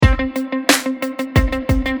Rise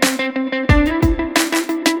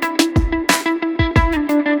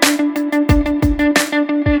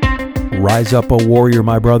up, a warrior,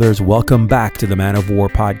 my brothers. Welcome back to the Man of War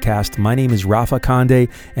podcast. My name is Rafa Conde,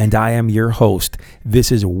 and I am your host.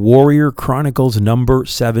 This is Warrior Chronicles number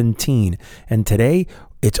 17, and today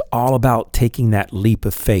it's all about taking that leap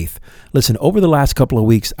of faith. Listen, over the last couple of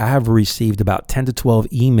weeks, I have received about 10 to 12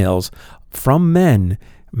 emails from men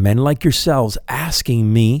like yourselves,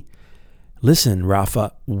 asking me, listen,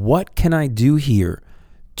 Rafa, what can I do here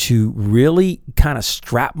to really kind of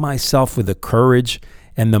strap myself with the courage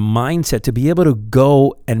and the mindset to be able to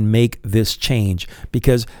go and make this change?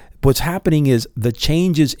 Because what's happening is the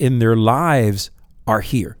changes in their lives are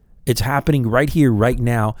here. It's happening right here, right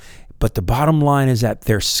now. But the bottom line is that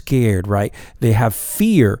they're scared, right? They have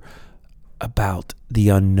fear about the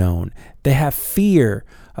unknown. They have fear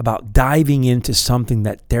about diving into something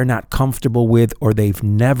that they're not comfortable with or they've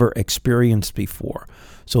never experienced before.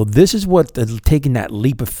 So this is what taking that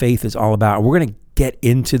leap of faith is all about. We're going to get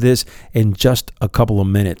into this in just a couple of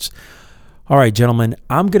minutes. All right, gentlemen,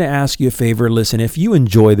 I'm going to ask you a favor. Listen, if you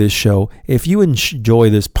enjoy this show, if you enjoy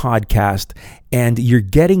this podcast and you're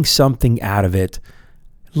getting something out of it,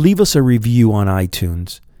 leave us a review on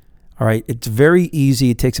iTunes. All right, it's very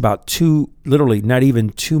easy. It takes about literally not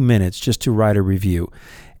even 2 minutes just to write a review.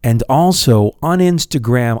 And also on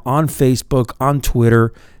Instagram, on Facebook, on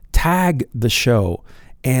Twitter, tag the show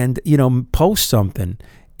and, post something.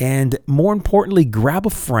 And more importantly, grab a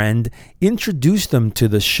friend, introduce them to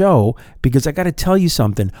the show, because I got to tell you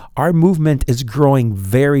something. Our movement is growing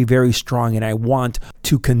very, very strong, and I want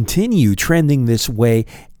to continue trending this way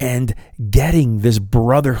and getting this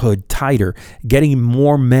brotherhood tighter, getting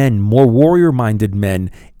more men, more warrior-minded men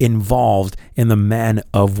involved in the Man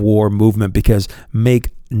of War movement, because make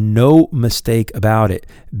no mistake about it,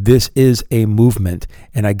 this is a movement.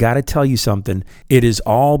 And I got to tell you something. It is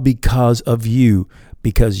all because of you.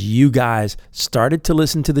 Because you guys started to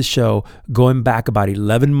listen to the show going back about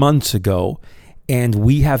 11 months ago, and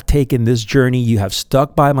we have taken this journey. You have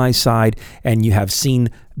stuck by my side, and you have seen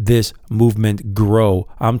this movement grow.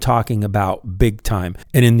 I'm talking about big time.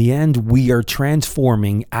 And in the end, we are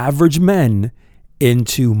transforming average men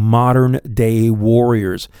into modern day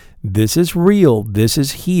warriors. This is real. This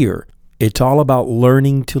is here. It's all about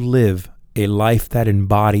learning to live a life that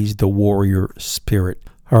embodies the warrior spirit.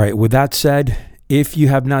 All right, with that said, if you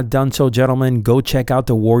have not done so, gentlemen, go check out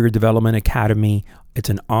the Warrior Development Academy. It's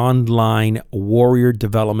an online warrior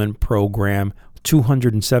development program.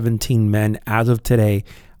 217 men as of today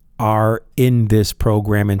are in this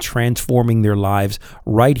program and transforming their lives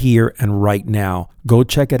right here and right now. Go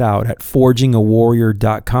check it out at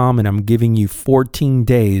forgingawarrior.com, and I'm giving you 14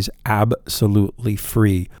 days absolutely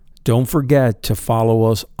free. Don't forget to follow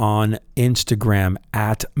us on Instagram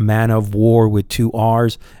at Man of War with 2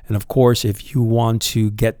 R's. And of course, if you want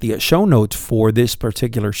to get the show notes for this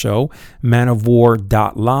particular show,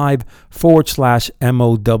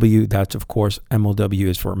 manofwar.live/MOW. That's, of course, MOW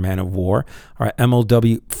is for Man of War. All right,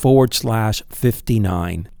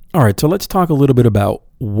 MOW/59. All right, so let's talk a little bit about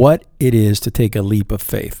what it is to take a leap of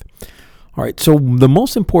faith. All right, so the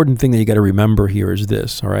most important thing that you got to remember here is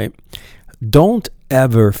this, all right? Don't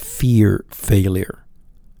ever fear failure.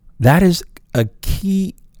 That is a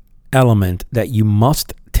key element that you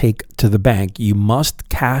must take to the bank. You must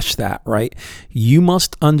cash that, right? You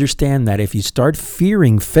must understand that if you start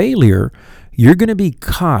fearing failure, you're going to be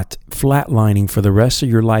caught flatlining for the rest of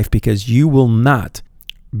your life, because you will not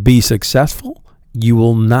be successful. You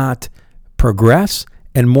will not progress.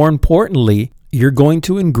 And more importantly, you're going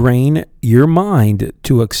to ingrain your mind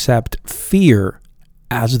to accept fear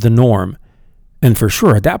as the norm. And for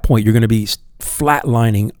sure, at that point, you're going to be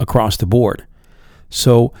flatlining across the board.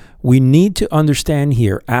 So we need to understand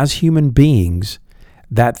here as human beings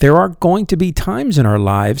that there are going to be times in our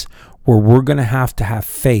lives where we're going to have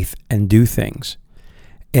faith and do things.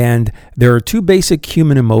 And there are 2 basic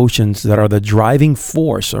human emotions that are the driving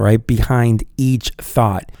force, all right, behind each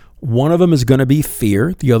thought. One of them is going to be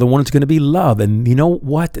fear. The other one is going to be love. And you know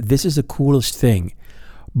what? This is the coolest thing.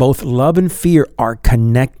 Both love and fear are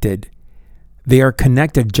connected. They are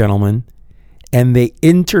connected, gentlemen, and they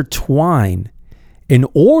intertwine.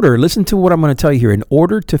 Listen to what I'm going to tell you here. In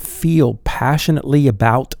order to feel passionately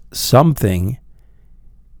about something,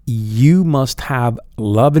 you must have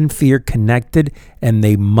love and fear connected, and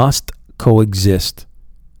they must coexist.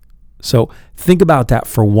 So think about that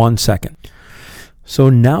for 1 second.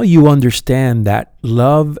 So now you understand that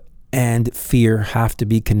love and fear have to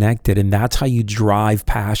be connected. And that's how you drive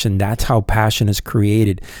passion. That's how passion is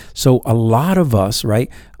created. So a lot of us, right?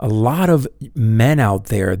 A lot of men out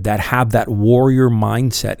there that have that warrior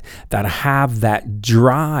mindset, that have that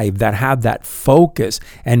drive, that have that focus,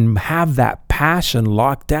 and have that passion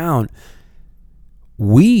locked down.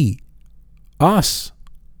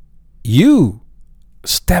 You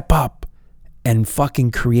step up and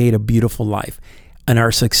fucking create a beautiful life and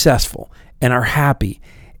are successful and are happy.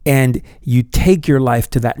 And you take your life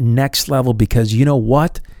to that next level because you know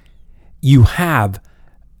what? You have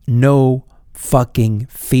no fucking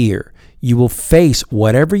fear. You will face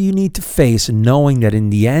whatever you need to face, knowing that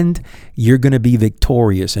in the end, you're going to be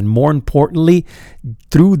victorious. And more importantly,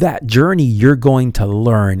 through that journey, you're going to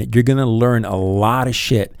learn. You're going to learn a lot of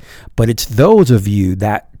shit. But it's those of you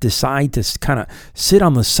that decide to kind of sit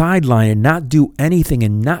on the sideline and not do anything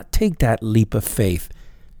and not take that leap of faith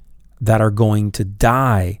that are going to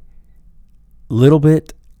die little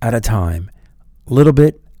bit at a time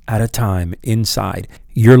inside.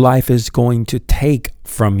 Your life is going to take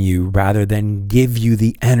from you rather than give you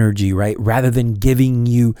the energy, right? Rather than giving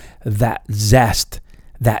you that zest,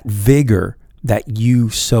 that vigor that you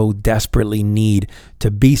so desperately need to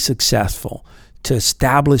be successful, to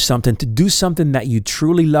establish something, to do something that you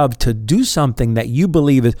truly love, to do something that you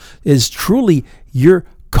believe is truly your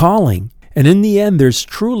calling. And in the end, there's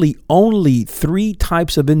truly only 3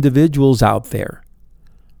 types of individuals out there.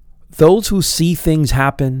 Those who see things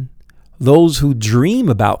happen, those who dream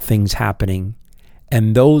about things happening,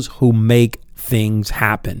 and those who make things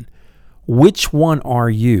happen. Which one are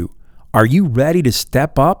you? Are you ready to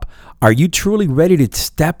step up? Are you truly ready to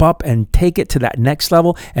step up and take it to that next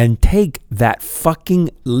level and take that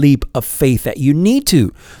fucking leap of faith that you need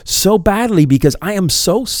to so badly? Because I am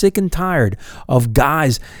so sick and tired of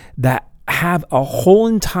guys that have a whole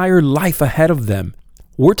entire life ahead of them.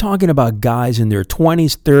 We're talking about guys in their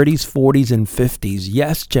 20s, 30s, 40s, and 50s.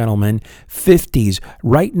 Yes, gentlemen, 50s.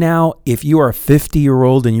 Right now, if you are a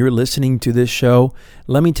 50-year-old and you're listening to this show,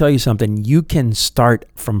 let me tell you something. You can start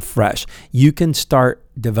from fresh. You can start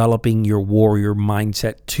developing your warrior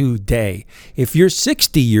mindset today. If you're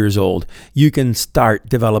 60 years old, you can start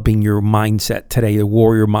developing your mindset today, the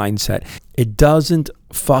warrior mindset. It doesn't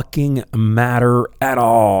fucking matter at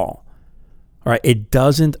all. All right, it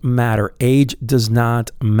doesn't matter. Age does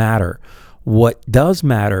not matter. What does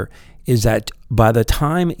matter is that by the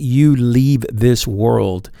time you leave this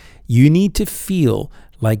world, you need to feel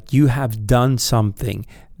like you have done something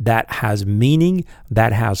that has meaning,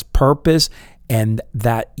 that has purpose, and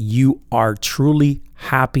that you are truly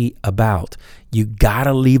happy about. You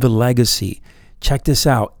gotta leave a legacy. Check this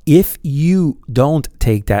out. If you don't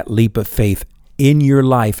take that leap of faith in your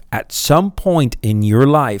life at some point in your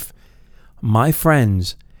life, my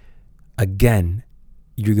friends, again,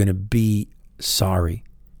 you're going to be sorry.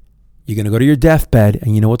 You're going to go to your deathbed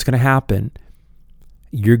and you know what's going to happen?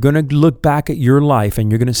 You're going to look back at your life and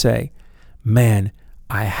you're going to say, man,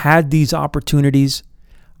 I had these opportunities.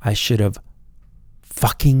 I should have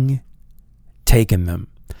fucking taken them.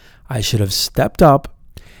 I should have stepped up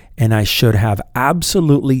and I should have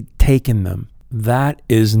absolutely taken them. That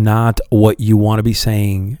is not what you want to be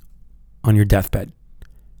saying on your deathbed.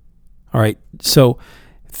 All right, so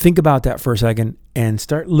think about that for a second and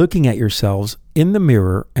start looking at yourselves in the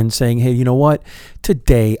mirror and saying, hey, you know what?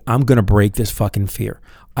 Today, I'm going to break this fucking fear.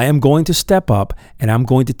 I am going to step up and I'm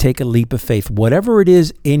going to take a leap of faith. Whatever it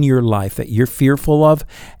is in your life that you're fearful of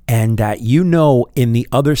and that you know in the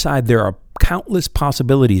other side there are countless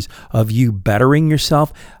possibilities of you bettering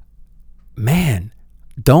yourself, man,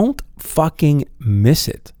 don't fucking miss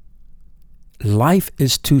it. Life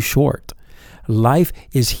is too short. Life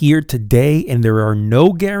is here today, and there are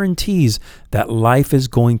no guarantees that life is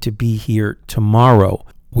going to be here tomorrow.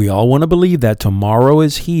 We all want to believe that tomorrow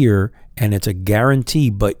is here and it's a guarantee,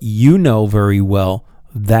 but you know very well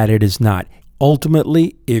that it is not.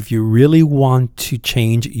 Ultimately, if you really want to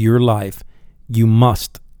change your life, you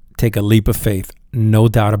must take a leap of faith, no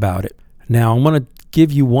doubt about it. Now, I'm going to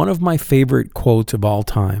give you one of my favorite quotes of all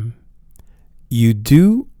time. You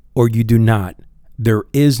do or you do not. There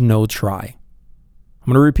is no try. I'm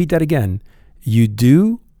going to repeat that again. You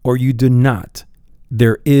do or you do not.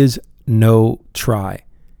 There is no try.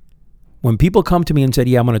 When people come to me and say,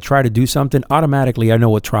 yeah, I'm going to try to do something, automatically I know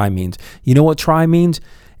what try means. You know what try means?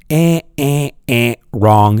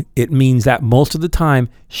 Wrong. It means that most of the time,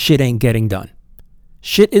 shit ain't getting done.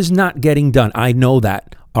 Shit is not getting done. I know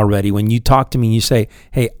that already. When you talk to me and you say,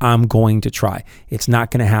 hey, I'm going to try, it's not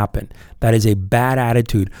going to happen. That is a bad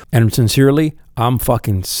attitude. And sincerely, I'm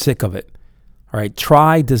fucking sick of it. All right,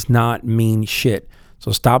 try does not mean shit.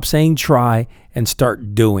 So stop saying try and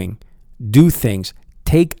start doing. do things.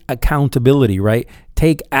 Take accountability, right?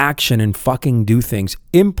 Take action and fucking do things.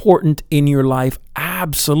 Important in your life,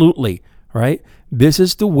 absolutely, right? This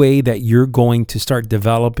is the way that you're going to start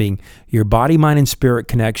developing your body, mind, and spirit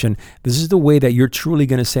connection. This is the way that you're truly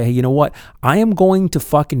going to say, hey, you know what? I am going to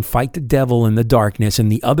fucking fight the devil in the darkness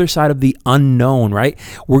and the other side of the unknown, right?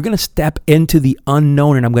 We're going to step into the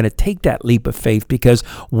unknown, and I'm going to take that leap of faith, because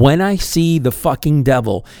when I see the fucking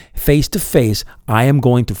devil face to face, I am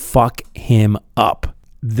going to fuck him up.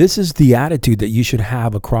 This is the attitude that you should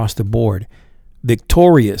have across the board.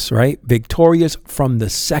 Victorious, right? Victorious from the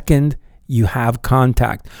second you have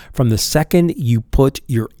contact, from the second you put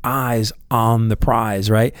your eyes on the prize,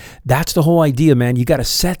 right? That's the whole idea, man. You got to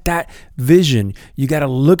set that vision. You got to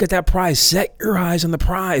look at that prize, set your eyes on the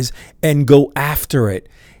prize, and go after it.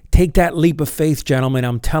 Take that leap of faith, gentlemen.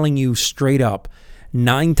 I'm telling you straight up,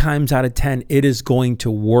 9 times out of 10, it is going to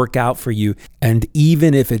work out for you. And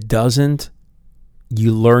even if it doesn't,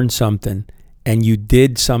 you learned something and you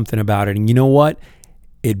did something about it. And you know what?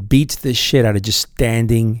 It beats the shit out of just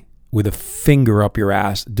standing with a finger up your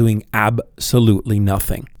ass doing absolutely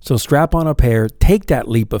nothing. So strap on a pair, take that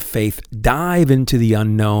leap of faith, dive into the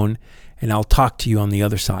unknown, and I'll talk to you on the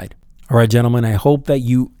other side. All right, gentlemen, I hope that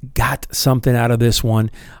you got something out of this one.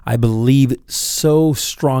 I believe so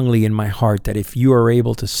strongly in my heart that if you are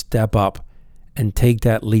able to step up and take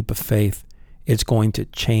that leap of faith, it's going to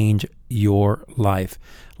change your life.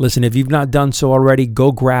 Listen, if you've not done so already,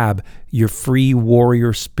 go grab your free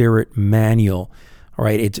Warrior Spirit Manual. All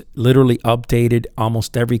right, it's literally updated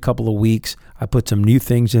almost every couple of weeks. I put some new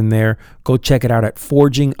things in there. Go check it out at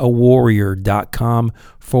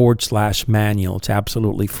forgingawarrior.com/manual. It's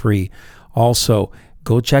absolutely free. Also,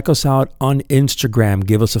 go check us out on Instagram.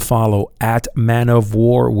 Give us a follow at Man of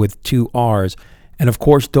War with 2 R's. And of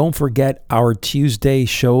course, don't forget our Tuesday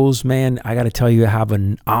shows, man. I got to tell you, I have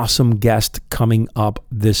an awesome guest coming up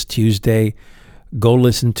this Tuesday. Go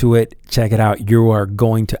listen to it. Check it out. You are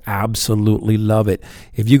going to absolutely love it.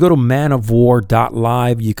 If you go to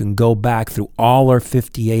manofwar.live, you can go back through all our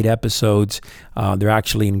 58 episodes. They're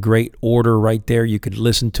actually in great order right there. You could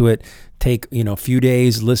listen to it. Take, a few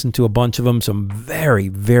days, listen to a bunch of them. Some very,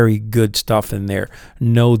 very good stuff in there.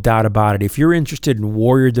 No doubt about it. If you're interested in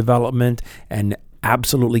warrior development and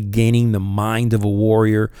absolutely gaining the mind of a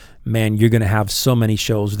warrior, man, you're going to have so many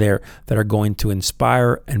shows there that are going to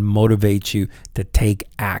inspire and motivate you to take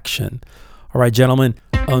action. All right, gentlemen,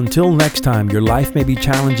 until next time, your life may be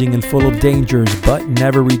challenging and full of dangers, but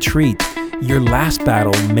never retreat. Your last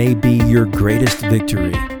battle may be your greatest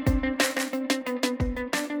victory.